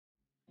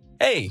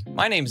Hey,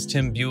 my name is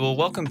Tim Buell.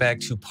 Welcome back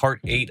to part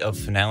 8 of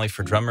Finale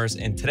for Drummers.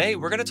 And today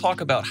we're going to talk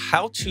about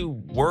how to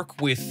work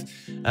with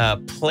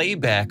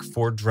playback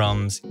for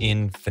drums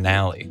in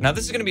Finale. Now,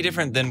 this is going to be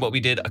different than what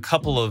we did a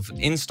couple of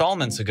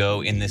installments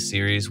ago in this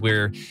series,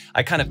 where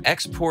I kind of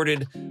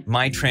exported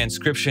my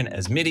transcription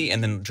as MIDI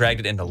and then dragged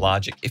it into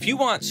Logic. If you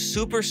want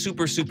super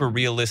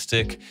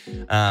realistic,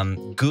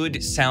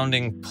 good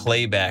sounding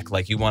playback,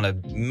 like you want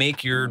to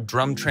make your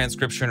drum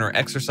transcription or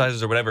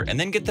exercises or whatever, and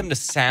then get them to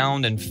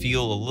sound and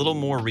feel a little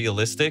more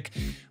realistic,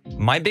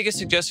 my biggest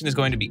suggestion is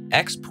going to be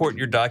export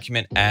your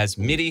document as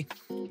MIDI,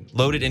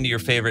 load it into your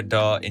favorite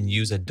DAW, and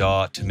use a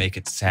DAW to make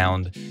it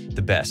sound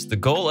the best. The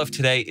goal of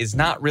today is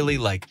not really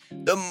like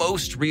the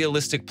most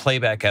realistic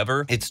playback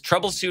ever. It's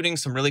troubleshooting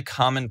some really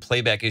common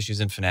playback issues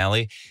in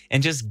Finale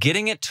and just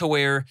getting it to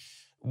where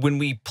when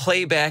we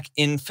play back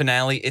in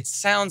Finale, it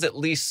sounds at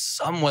least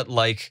somewhat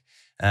like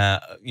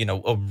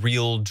a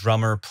real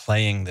drummer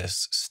playing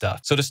this stuff.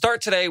 So to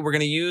start today, we're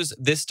going to use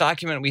this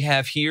document we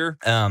have here.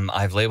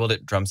 I've labeled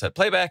it Drum Set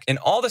Playback, and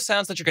all the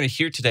sounds that you're going to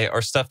hear today are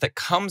stuff that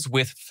comes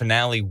with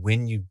Finale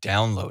when you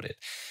download it.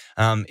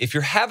 If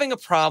you're having a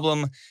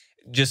problem,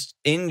 just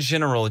in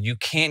general, you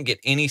can't get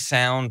any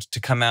sound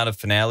to come out of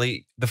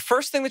Finale, the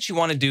first thing that you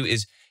want to do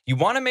is you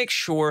want to make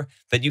sure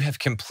that you have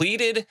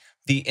completed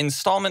the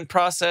installment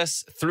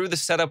process through the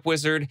setup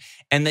wizard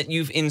and that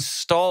you've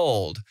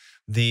installed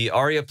the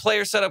ARIA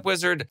player setup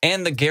wizard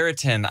and the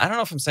Garritan, I don't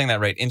know if I'm saying that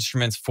right,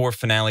 instruments for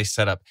Finale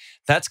setup.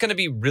 That's going to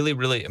be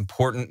really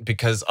important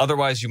because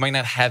otherwise you might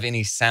not have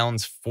any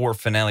sounds for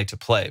Finale to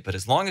play. But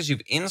as long as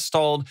you've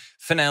installed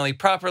Finale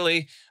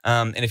properly,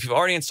 and if you've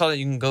already installed it,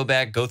 you can go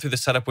back, go through the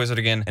setup wizard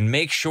again, and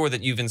make sure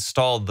that you've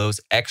installed those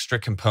extra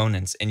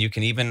components. And you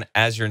can even,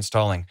 as you're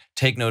installing,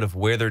 take note of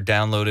where they're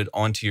downloaded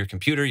onto your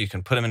computer. You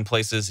can put them in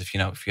places if you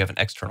have an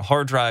external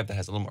hard drive that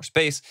has a little more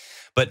space.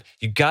 But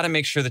you got to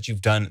make sure that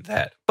you've done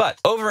that. But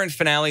over in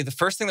Finale, the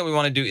first thing that we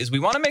want to do is we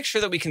want to make sure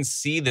that we can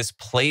see this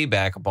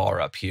playback bar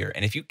up here.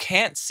 And if you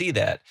can't see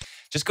that,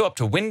 just go up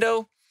to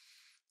Window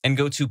and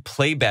go to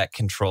Playback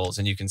Controls.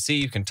 And you can see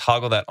you can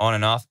toggle that on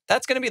and off.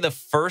 That's going to be the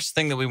first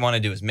thing that we want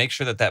to do is make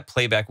sure that that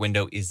playback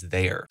window is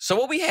there. So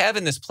what we have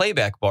in this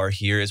playback bar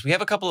here is we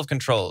have a couple of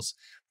controls.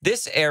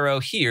 This arrow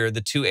here, the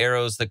two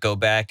arrows that go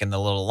back and the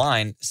little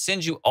line,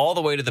 sends you all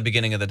the way to the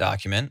beginning of the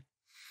document.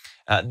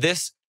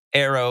 This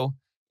arrow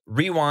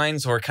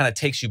rewinds or kind of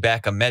takes you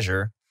back a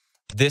measure.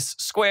 This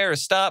square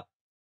is stop.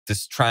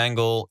 This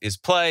triangle is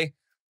play.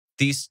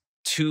 These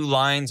two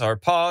lines are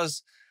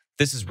pause.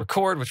 This is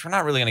record, which we're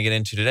not really going to get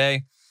into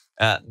today.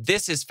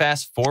 This is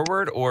fast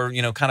forward, or,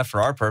 kind of for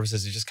our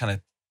purposes, it just kind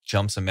of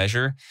jumps a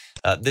measure.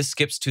 This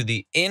skips to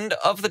the end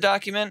of the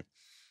document.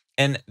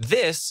 And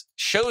this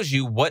shows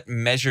you what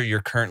measure you're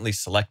currently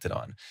selected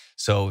on.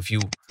 So if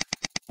you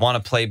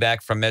want to play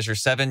back from measure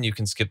 7, you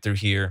can skip through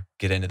here,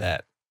 get into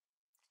that.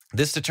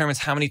 This determines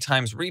how many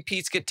times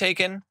repeats get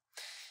taken.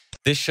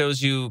 This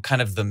shows you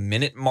kind of the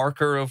minute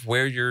marker of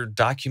where your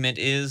document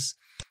is.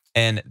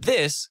 And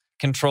this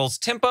controls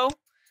tempo.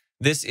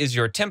 This is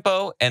your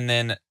tempo. And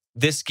then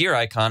this gear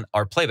icon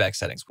are playback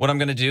settings. What I'm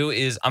going to do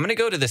is I'm going to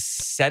go to the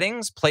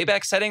settings,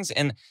 playback settings.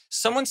 And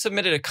someone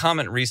submitted a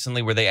comment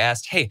recently where they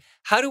asked, hey,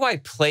 how do I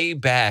play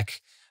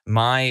back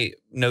my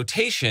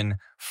notation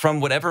from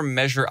whatever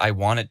measure I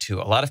want it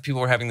to? A lot of people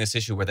were having this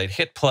issue where they'd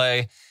hit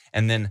play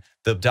and then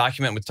the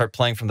document would start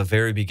playing from the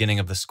very beginning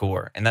of the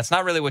score. And that's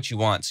not really what you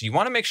want. So you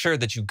want to make sure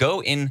that you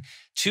go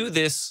into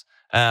this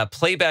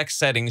playback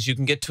settings. You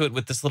can get to it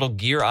with this little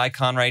gear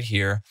icon right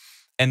here.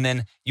 And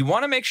then you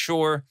want to make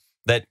sure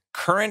that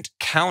current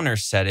counter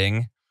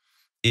setting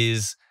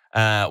is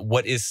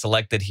what is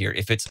selected here.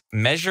 If it's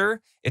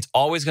measure, it's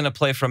always going to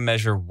play from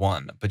measure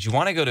 1. But you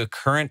want to go to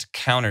current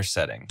counter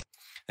setting.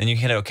 Then you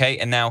hit OK.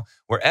 And now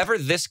wherever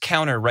this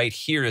counter right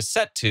here is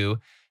set to,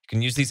 you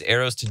can use these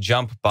arrows to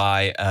jump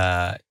by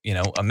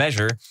a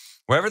measure.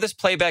 Wherever this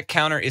playback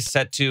counter is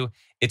set to,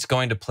 it's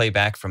going to play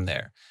back from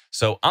there.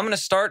 So I'm going to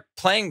start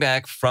playing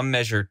back from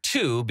measure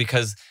 2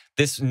 because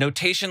this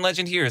notation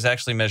legend here is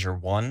actually measure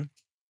 1.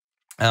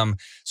 So I'm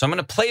going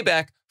to play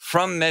back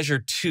from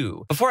measure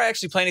 2. Before I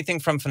actually play anything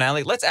from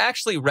Finale, let's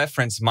actually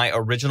reference my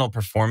original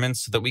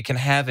performance so that we can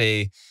have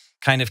a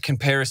kind of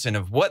comparison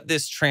of what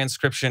this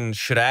transcription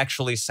should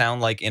actually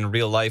sound like in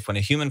real life when a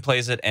human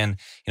plays it and,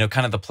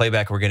 kind of the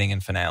playback we're getting in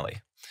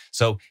Finale.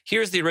 So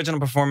here's the original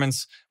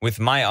performance with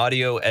my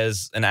audio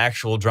as an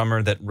actual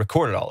drummer that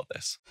recorded all of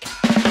this.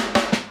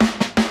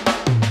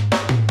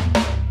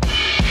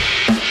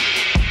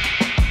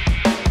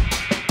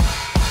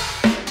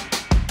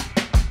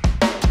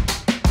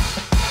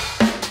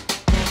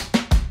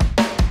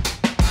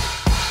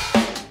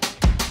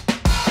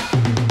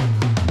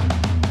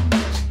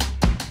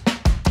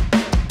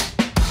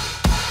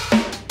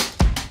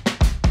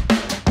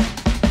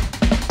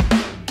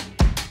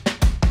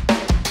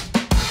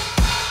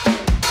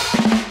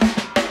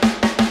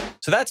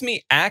 So that's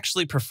me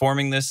actually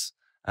performing this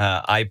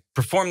I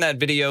performed that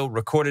video,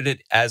 recorded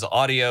it as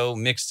audio,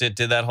 mixed it,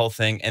 did that whole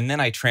thing, and then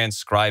I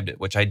transcribed it,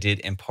 which I did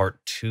in part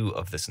 2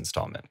 of this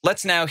installment.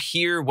 Let's now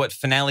hear what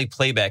Finale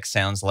playback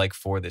sounds like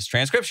for this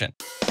transcription.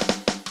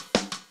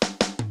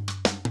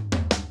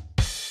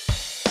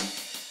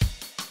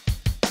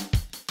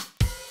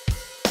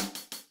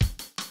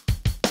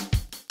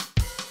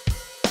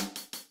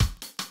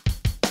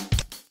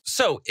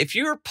 So if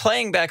you're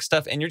playing back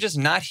stuff and you're just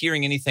not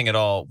hearing anything at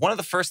all, one of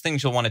the first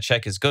things you'll want to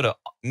check is go to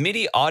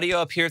MIDI audio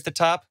up here at the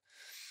top.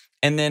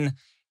 And then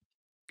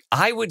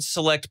I would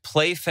select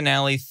play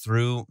Finale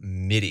through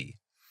MIDI.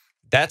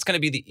 That's going to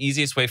be the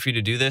easiest way for you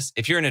to do this.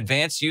 If you're an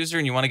advanced user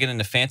and you want to get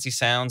into fancy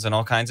sounds and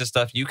all kinds of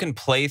stuff, you can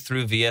play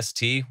through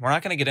VST. We're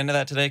not going to get into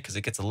that today because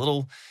it gets a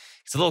little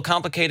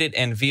complicated,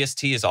 and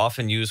VST is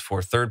often used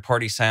for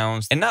third-party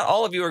sounds. And not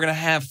all of you are going to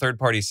have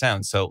third-party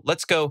sounds. So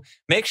let's go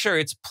make sure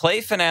it's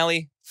play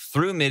Finale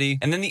through MIDI.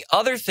 And then the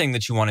other thing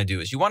that you want to do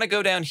is you want to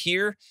go down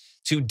here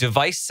to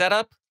device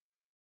setup,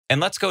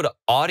 and let's go to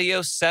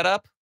audio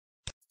setup.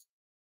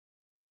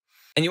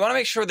 And you want to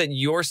make sure that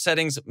your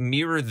settings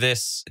mirror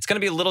this. It's going to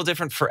be a little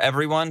different for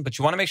everyone, but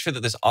you want to make sure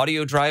that this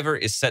audio driver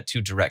is set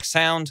to direct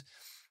sound.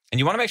 And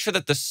you want to make sure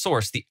that the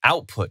source, the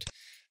output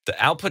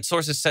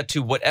source is set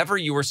to whatever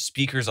your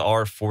speakers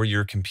are for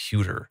your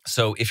computer.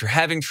 So if you're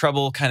having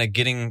trouble kind of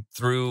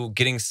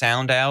getting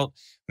sound out,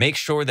 make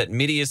sure that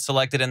MIDI is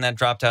selected in that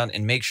dropdown,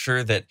 and make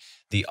sure that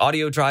the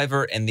audio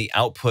driver and the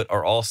output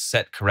are all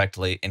set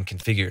correctly and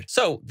configured.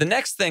 So the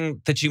next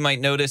thing that you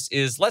might notice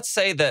is, let's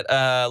say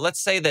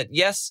that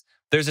yes,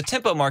 there's a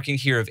tempo marking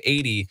here of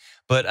 80,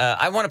 but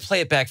I want to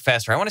play it back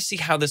faster. I want to see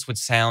how this would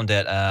sound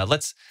at,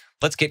 let's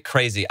get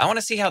crazy. I want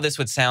to see how this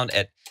would sound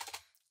at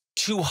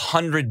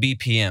 200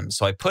 BPM.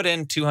 So I put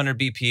in 200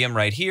 BPM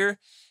right here,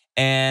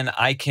 and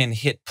I can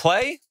hit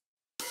play.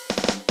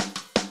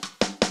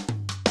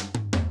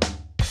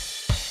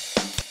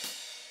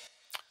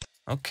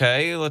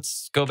 Okay,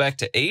 let's go back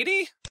to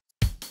 80.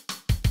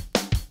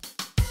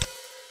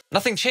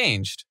 Nothing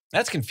changed.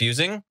 That's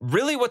confusing.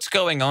 Really what's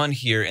going on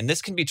here, and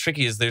this can be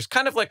tricky, is there's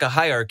kind of like a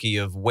hierarchy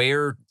of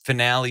where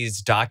Finale's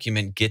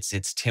document gets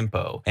its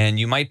tempo. And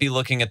you might be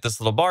looking at this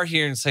little bar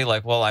here and say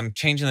like, well, I'm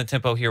changing the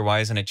tempo here. Why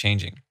isn't it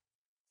changing?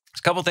 There's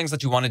a couple things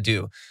that you want to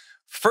do.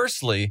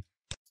 Firstly,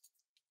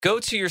 go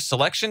to your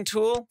selection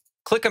tool,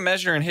 click a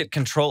measure and hit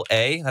Control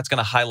A. That's going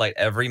to highlight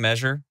every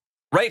measure.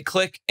 Right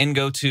click and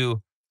go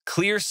to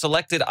Clear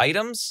Selected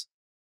Items.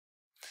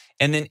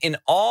 And then in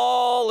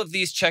all of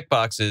these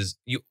checkboxes,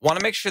 you want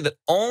to make sure that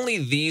only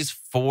these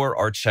 4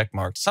 are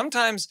checkmarked.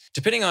 Sometimes,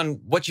 depending on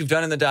what you've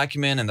done in the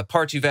document and the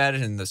parts you've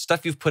added and the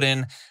stuff you've put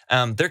in,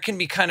 there can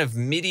be kind of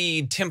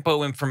MIDI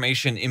tempo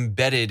information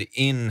embedded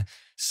in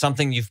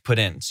something you've put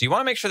in. So you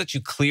want to make sure that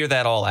you clear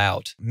that all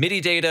out. MIDI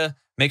data,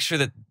 make sure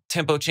that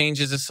tempo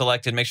changes is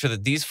selected, make sure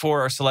that these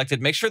 4 are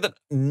selected, make sure that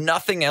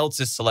nothing else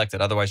is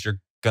selected. Otherwise, you're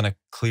going to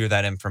clear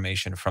that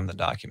information from the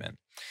document.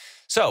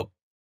 So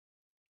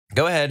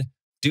go ahead,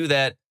 do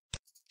that,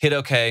 hit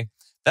OK.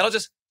 That'll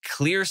just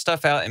clear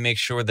stuff out and make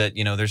sure that,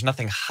 there's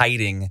nothing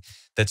hiding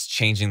that's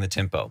changing the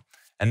tempo.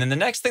 And then the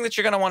next thing that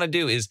you're going to want to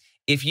do is,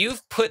 if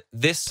you've put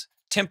this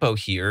tempo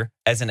here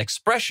as an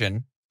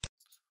expression,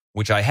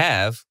 which I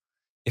have,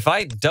 if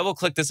I double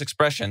click this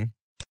expression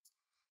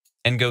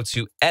and go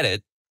to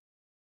edit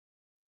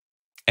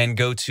and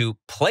go to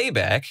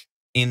playback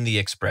in the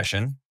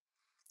expression,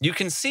 you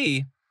can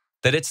see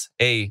that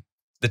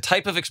the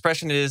type of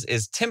expression it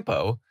is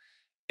tempo.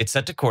 It's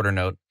set to quarter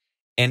note,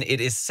 and it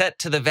is set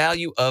to the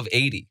value of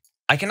 80.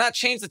 I cannot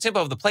change the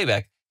tempo of the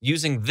playback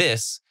using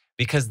this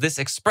because this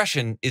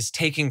expression is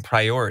taking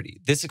priority.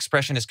 This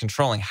expression is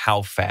controlling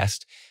how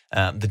fast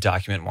the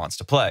document wants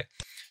to play.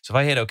 So if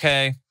I hit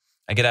OK,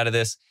 I get out of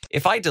this.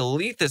 If I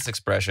delete this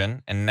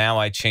expression, and now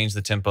I change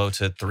the tempo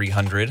to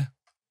 300,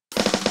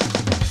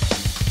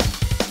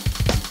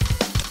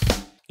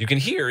 you can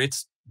hear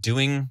it's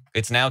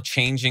now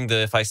changing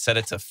if I set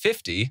it to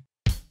 50.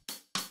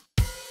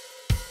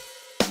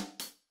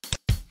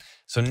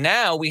 So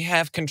now we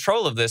have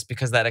control of this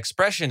because that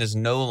expression is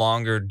no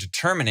longer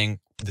determining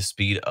the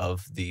speed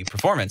of the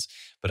performance.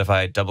 But if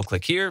I double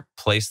click here,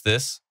 place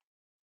this,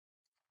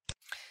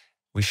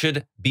 we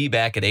should be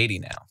back at 80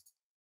 now.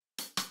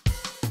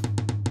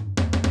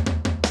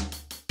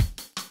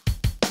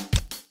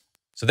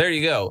 So there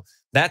you go.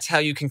 That's how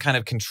you can kind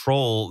of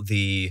control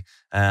the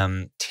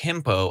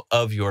tempo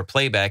of your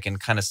playback, and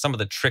kind of some of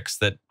the tricks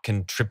that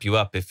can trip you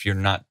up if you're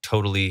not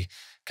totally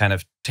kind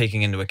of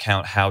taking into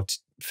account how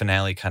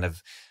Finale kind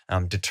of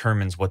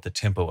determines what the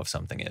tempo of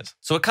something is.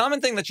 So a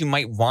common thing that you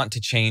might want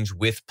to change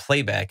with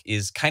playback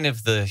is kind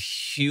of the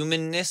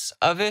humanness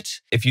of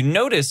it. If you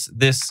notice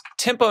this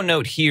tempo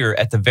note here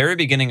at the very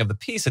beginning of the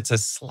piece, it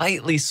says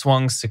slightly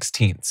swung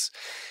 16ths.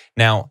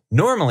 Now,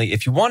 normally,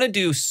 if you want to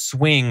do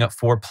swing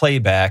for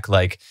playback,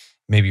 like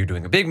maybe you're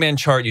doing a big band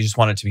chart, you just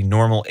want it to be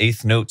normal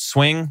 8th note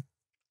swing,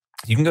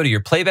 you can go to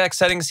your playback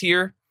settings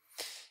here.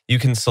 You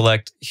can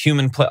select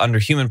under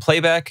human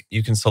playback,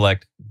 you can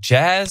select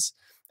jazz,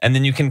 And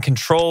then you can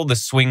control the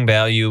swing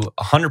value.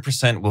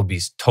 100% will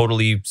be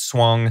totally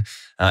swung,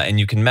 and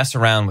you can mess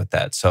around with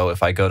that. So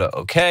if I go to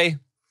OK,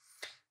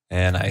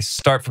 and I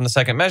start from the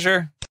second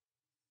measure,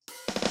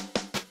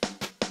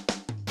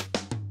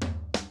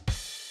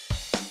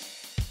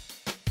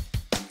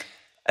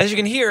 as you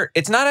can hear,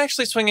 it's not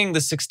actually swinging the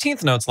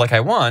 16th notes like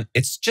I want.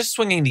 It's just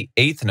swinging the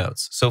 8th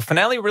notes. So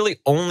Finale really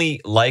only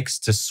likes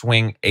to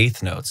swing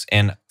 8th notes.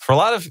 And for a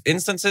lot of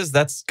instances,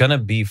 that's going to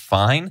be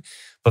fine.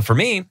 But for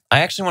me,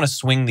 I actually want to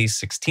swing these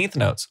 16th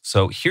notes.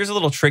 So here's a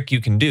little trick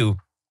you can do.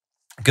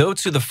 Go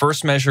to the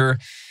first measure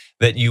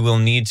that you will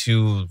need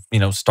to,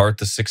 start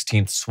the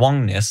 16th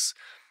swungness,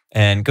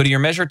 and go to your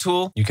measure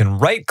tool. You can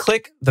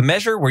right-click the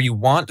measure where you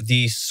want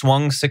the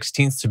swung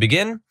 16th to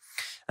begin.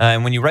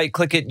 And when you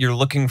right-click it, you're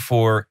looking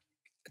for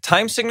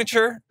time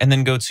signature, and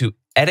then go to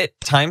Edit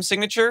Time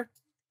Signature.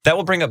 That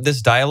will bring up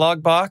this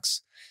dialog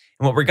box.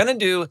 And what we're going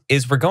to do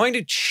is we're going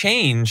to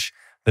change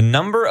the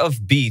number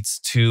of beats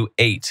to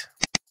 8.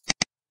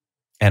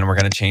 And we're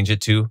going to change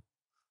it to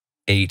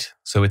 8.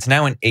 So it's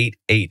now an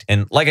 8-8.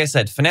 And like I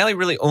said, Finale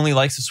really only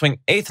likes to swing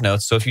 8th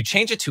notes. So if you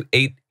change it to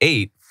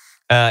 8-8,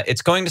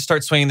 it's going to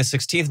start swinging the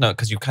 16th note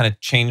because you kind of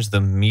changed the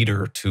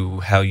meter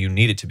to how you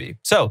need it to be.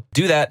 So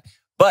do that.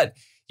 But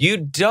you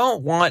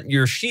don't want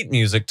your sheet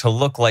music to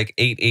look like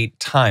 8-8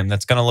 time.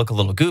 That's going to look a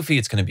little goofy.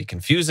 It's going to be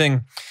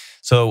confusing.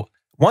 So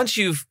once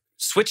you've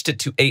switched it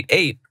to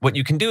 8-8, what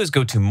you can do is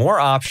go to More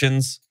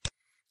Options.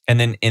 And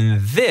then in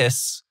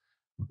this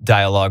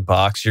dialog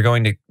box, you're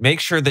going to make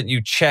sure that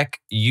you check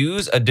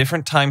Use a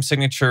different time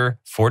signature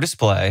for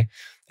display.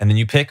 And then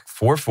you pick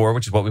 4-4,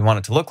 which is what we want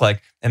it to look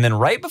like. And then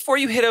right before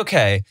you hit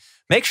OK,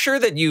 make sure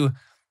that you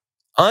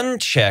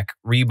uncheck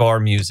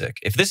rebar music.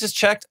 If this is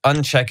checked,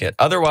 uncheck it.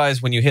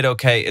 Otherwise, when you hit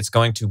OK, it's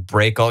going to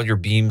break all your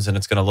beams and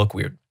it's going to look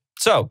weird.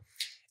 So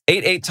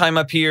 8-8 time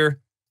up here,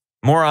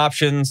 More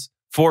Options,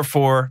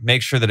 4-4.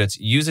 Make sure that it's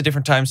Use a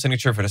different time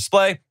signature for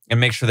display, and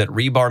make sure that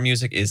rebar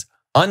music is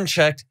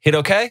unchecked. Hit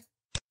OK.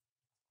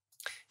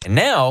 And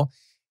now,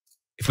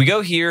 if we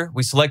go here,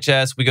 we select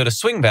jazz, we go to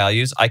swing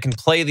values, I can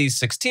play these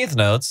 16th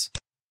notes.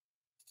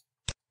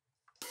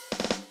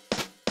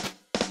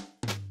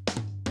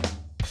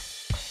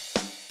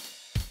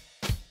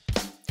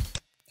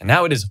 And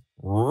now it is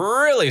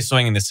really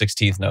swinging the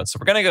 16th note. So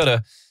we're going to go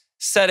to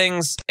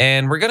Settings,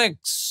 and we're going to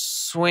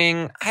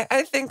swing,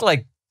 I think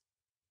like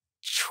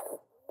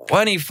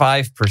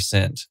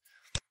 25%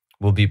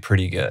 will be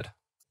pretty good.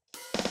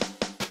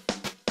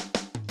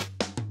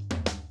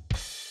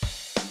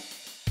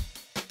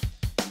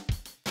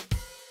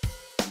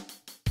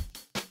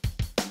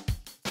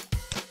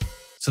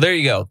 So there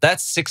you go.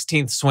 That's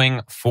 16th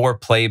swing for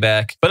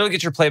playback, but it'll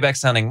get your playback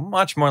sounding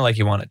much more like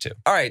you want it to.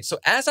 All right, so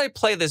as I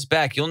play this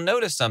back, you'll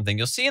notice something.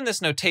 You'll see in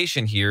this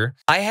notation here,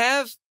 I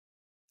have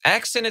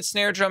accented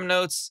snare drum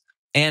notes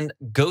and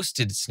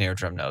ghosted snare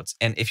drum notes.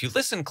 And if you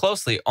listen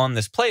closely on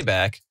this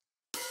playback,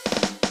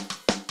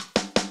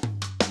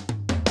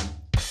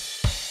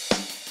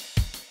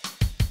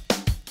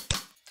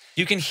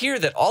 you can hear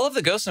that all of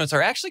the ghost notes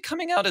are actually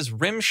coming out as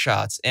rim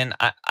shots, and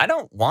I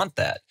don't want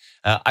that.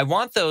 I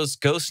want those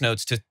ghost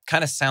notes to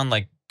kind of sound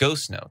like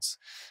ghost notes.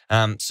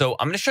 So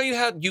I'm going to show you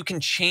how you can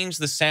change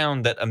the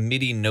sound that a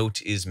MIDI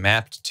note is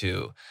mapped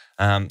to.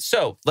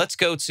 So let's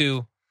go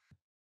to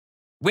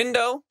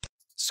Window,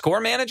 Score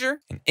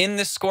Manager. And in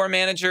this Score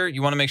Manager,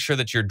 you want to make sure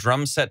that your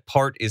drum set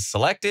part is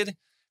selected.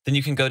 Then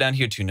you can go down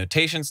here to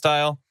Notation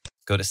Style,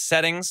 go to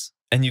Settings,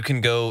 and you can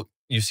go,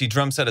 you see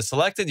drum set is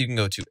selected. You can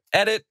go to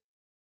Edit.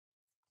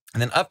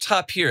 And then up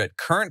top here at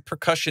Current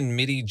Percussion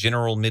MIDI,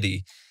 General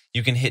MIDI,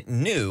 you can hit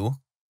New.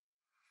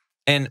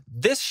 And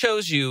this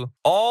shows you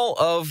all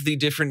of the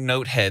different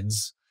note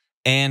heads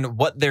and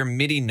what their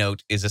MIDI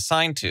note is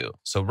assigned to.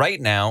 So right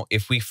now,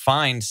 if we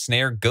find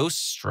snare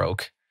ghost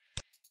stroke,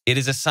 it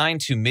is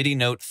assigned to MIDI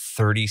note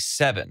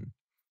 37.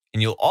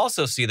 And you'll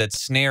also see that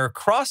snare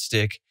cross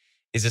stick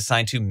is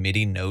assigned to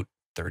MIDI note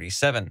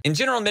 37. In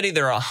General MIDI,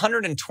 there are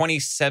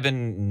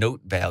 127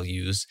 note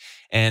values,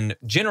 and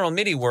General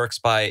MIDI works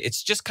by,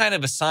 it's just kind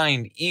of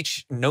assigned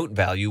each note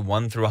value,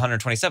 1 through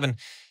 127,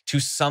 to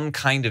some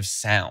kind of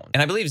sound.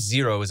 And I believe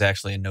 0 is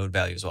actually a note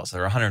value as well, so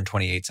there are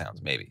 128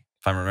 sounds maybe,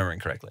 if I'm remembering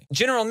correctly.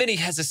 General MIDI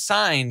has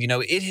assigned,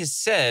 it has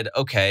said,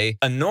 okay,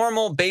 a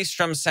normal bass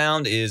drum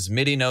sound is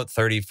MIDI note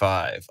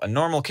 35. A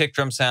normal kick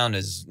drum sound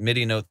is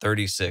MIDI note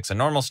 36. A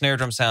normal snare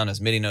drum sound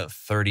is MIDI note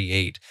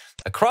 38.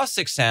 A cross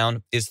stick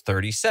sound is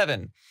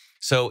 37.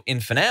 So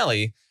in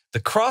Finale, the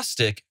cross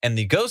stick and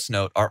the ghost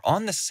note are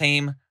on the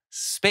same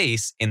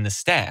space in the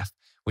staff,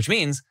 which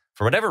means,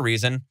 for whatever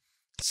reason,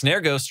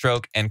 snare ghost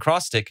stroke and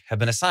cross stick have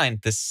been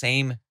assigned the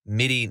same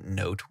MIDI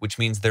note, which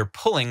means they're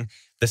pulling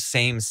the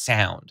same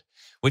sound,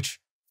 which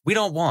we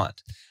don't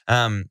want.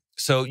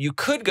 So you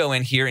could go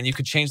in here and you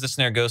could change the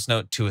snare ghost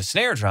note to a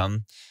snare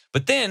drum,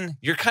 but then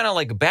you're kind of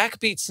like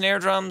backbeat snare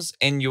drums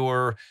and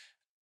your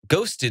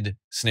ghosted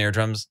snare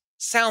drums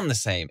sound the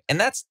same. And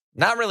that's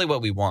not really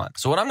what we want.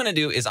 So what I'm going to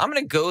do is I'm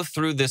going to go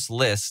through this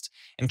list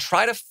and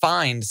try to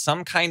find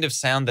some kind of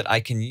sound that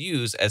I can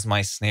use as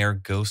my snare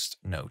ghost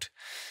note.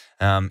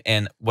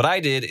 And what I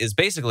did is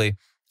basically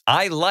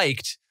I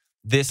liked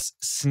this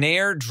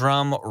snare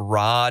drum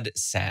rod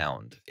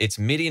sound. It's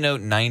MIDI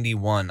note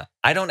 91.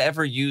 I don't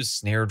ever use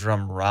snare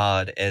drum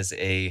rod as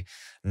a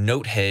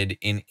note head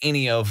in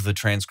any of the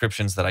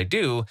transcriptions that I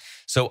do.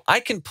 So I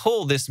can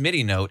pull this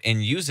MIDI note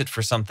and use it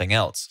for something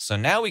else. So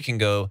now we can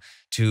go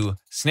to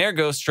snare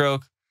ghost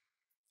stroke,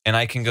 and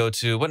I can go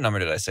to, what number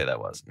did I say that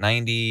was?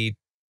 91.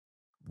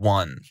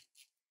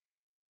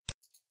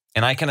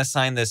 And I can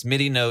assign this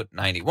MIDI note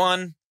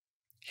 91,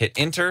 hit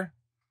enter,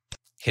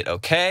 hit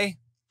OK,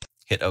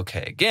 hit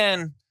OK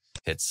again,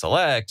 hit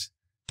select,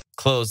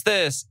 close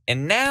this.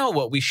 And now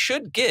what we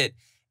should get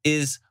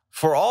is,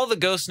 for all the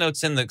ghost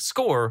notes in the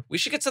score, we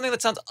should get something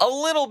that sounds a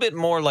little bit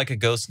more like a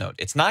ghost note.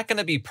 It's not going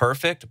to be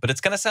perfect, but it's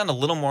going to sound a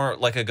little more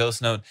like a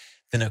ghost note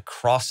than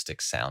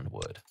acrostic sound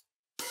would.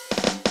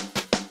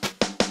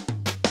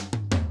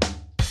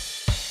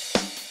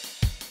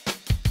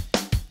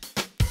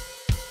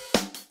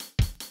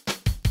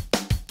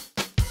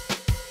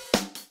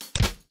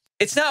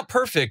 It's not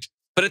perfect,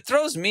 but it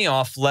throws me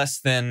off less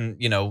than,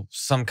 you know,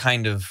 some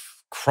kind of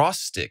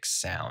acrostic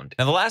sound.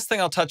 Now, the last thing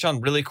I'll touch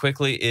on really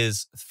quickly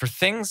is for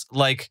things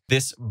like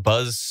this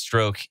buzz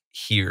stroke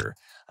here.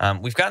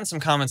 We've gotten some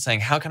comments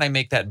saying, how can I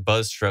make that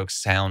buzz stroke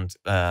sound,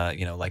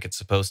 you know, like it's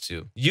supposed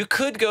to? You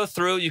could go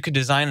through, you could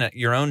design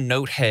your own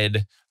note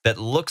head that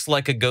looks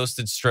like a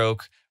ghosted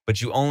stroke,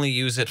 but you only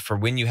use it for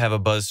when you have a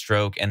buzz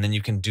stroke, and then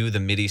you can do the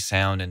MIDI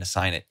sound and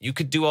assign it. You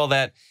could do all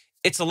that.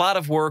 It's a lot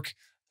of work.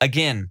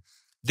 Again,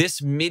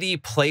 this MIDI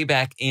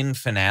playback in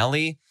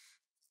Finale,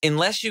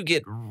 unless you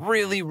get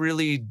really,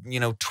 really, you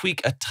know, tweak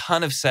a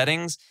ton of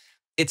settings,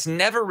 it's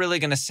never really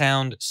going to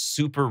sound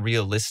super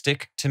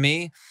realistic to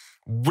me.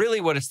 Really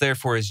what it's there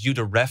for is you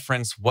to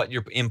reference what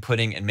you're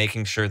inputting and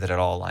making sure that it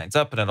all lines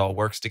up and it all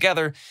works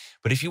together.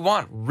 But if you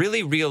want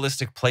really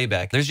realistic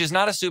playback, there's just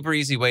not a super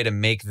easy way to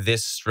make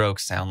this stroke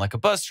sound like a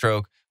buzz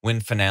stroke when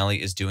Finale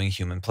is doing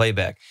human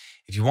playback.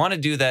 If you want to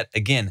do that,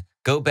 again,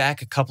 go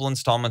back a couple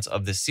installments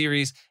of this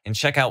series and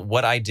check out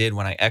what I did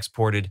when I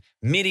exported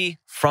MIDI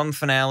from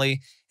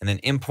Finale and then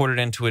imported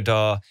into a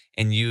DAW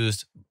and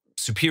used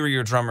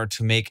Superior Drummer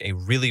to make a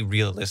really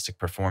realistic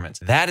performance.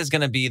 That is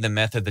going to be the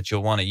method that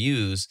you'll want to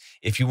use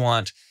if you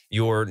want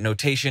your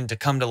notation to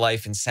come to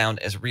life and sound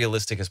as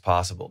realistic as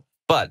possible.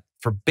 But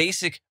for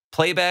basic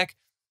playback,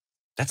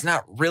 that's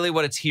not really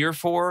what it's here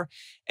for.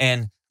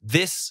 And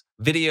this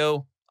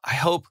video, I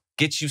hope,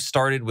 gets you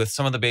started with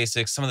some of the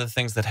basics, some of the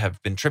things that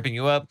have been tripping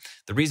you up,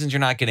 the reasons you're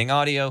not getting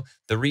audio,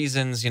 the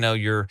reasons, you know,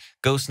 your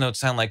ghost notes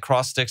sound like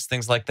cross sticks,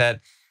 things like that.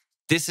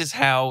 This is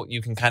how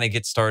you can kind of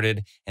get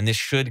started, and this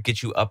should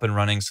get you up and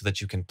running so that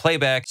you can play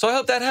back. So I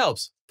hope that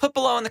helps. Put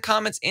below in the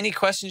comments any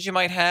questions you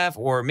might have,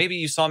 or maybe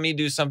you saw me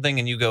do something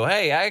and you go,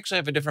 hey, I actually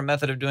have a different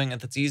method of doing it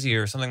that's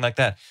easier, or something like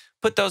that.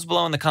 Put those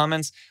below in the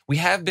comments. We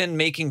have been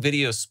making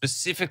videos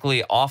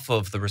specifically off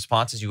of the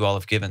responses you all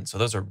have given. So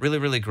those are really,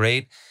 really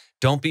great.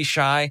 Don't be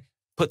shy.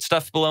 Put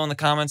stuff below in the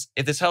comments.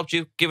 If this helped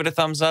you, give it a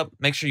thumbs up.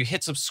 Make sure you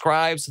hit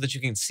subscribe so that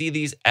you can see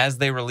these as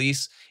they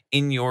release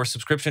in your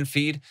subscription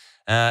feed.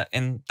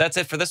 And that's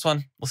it for this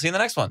one. We'll see you in the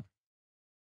next one.